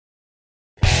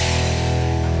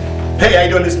Hey, how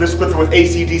you doing? This is Mr. Clifford with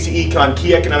ACDC Econ,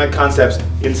 Key Economic Concepts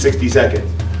in 60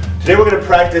 seconds. Today we're going to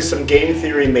practice some game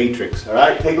theory matrix.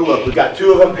 Alright, take a look. We've got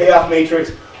two of them, payoff matrix,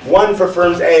 one for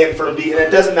firms A and firm B, and it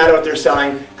doesn't matter what they're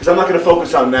selling because I'm not going to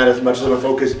focus on that as much as I'm going to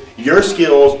focus your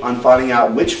skills on finding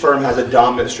out which firm has a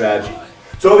dominant strategy.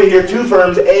 So over here, two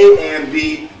firms, A and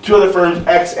B, two other firms,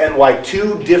 X and Y,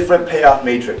 two different payoff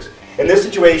matrix. In this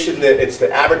situation, it's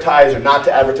to advertise or not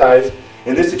to advertise.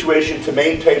 In this situation, to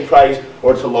maintain price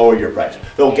or to lower your price.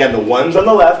 So again, the ones on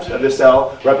the left of the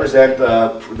cell represent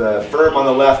the firm on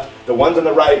the left. The ones on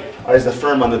the right is the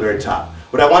firm on the very top.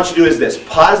 What I want you to do is this.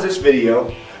 Pause this video.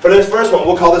 For this first one,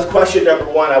 we'll call this question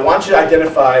number one. I want you to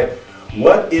identify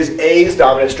what is A's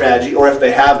dominant strategy, or if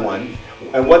they have one,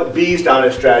 and what B's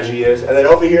dominant strategy is. And then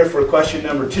over here for question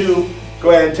number two,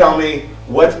 go ahead and tell me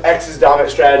what's X's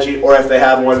dominant strategy, or if they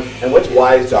have one, and what's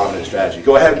Y's dominant strategy.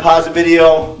 Go ahead and pause the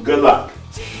video. Good luck.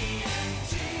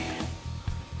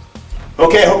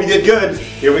 Okay, I hope you did good.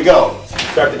 Here we go.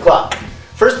 Start the clock.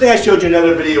 First thing I showed you in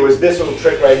another video was this little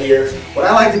trick right here. What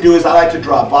I like to do is I like to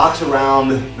draw a box around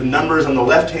the numbers on the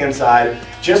left-hand side,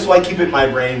 just so I keep it in my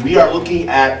brain. We are looking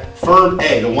at firm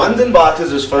A. The ones in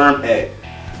boxes is firm A.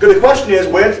 Good. The question is,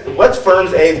 what's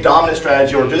firm A's dominant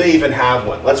strategy, or do they even have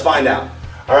one? Let's find out.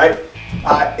 All right.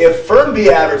 If firm B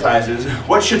advertises,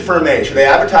 what should firm A? Should they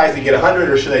advertise and get 100,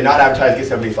 or should they not advertise and get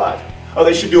 75? Oh,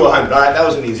 they should do 100. All right, that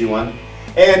was an easy one.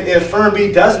 And if firm B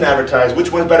doesn't advertise,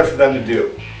 which one's better for them to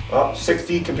do? Well,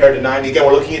 60 compared to 90. Again,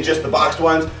 we're looking at just the boxed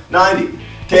ones. 90.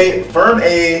 Okay, firm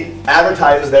A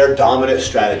advertises their dominant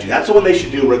strategy. That's the one they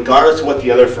should do regardless of what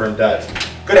the other firm does.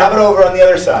 Good. How about over on the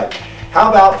other side? How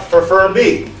about for firm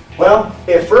B? Well,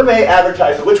 if firm A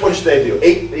advertises, which one should they do?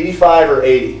 85 or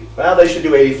 80? Well, they should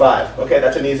do 85. Okay,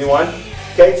 that's an easy one.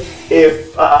 Okay,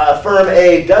 if firm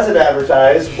A doesn't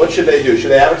advertise, what should they do?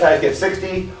 Should they advertise get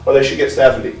 60, or they should get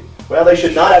 70? Well, they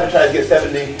should not advertise get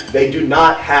 70. They do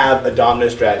not have a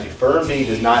dominant strategy. Firm B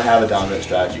does not have a dominant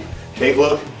strategy. Take a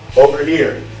look over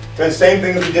here. So the same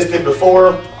thing as we just did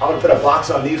before. I'm going to put a box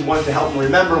on these ones to help them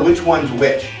remember which one's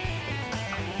which.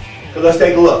 So let's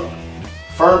take a look.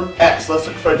 Firm X, let's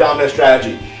look for a dominant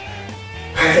strategy.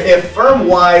 If firm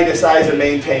Y decides to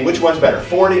maintain, which one's better,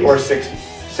 40 or 60?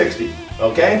 60,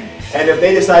 okay? And if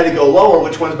they decide to go lower,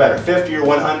 which one's better, 50 or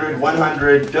 100?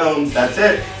 100, boom, that's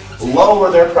it. Lower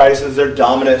their prices, their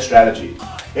dominant strategy.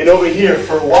 And over here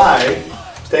for Y,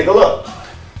 let's take a look.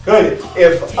 Good.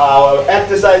 If X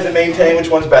decides to maintain, which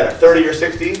one's better, 30 or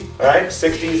 60? All right,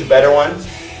 60 is a better one.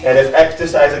 And if X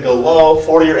decides to go low,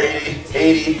 40 or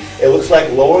 80, it looks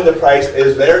like lowering the price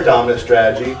is their dominant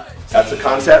strategy. That's the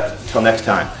concept. Until next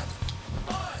time.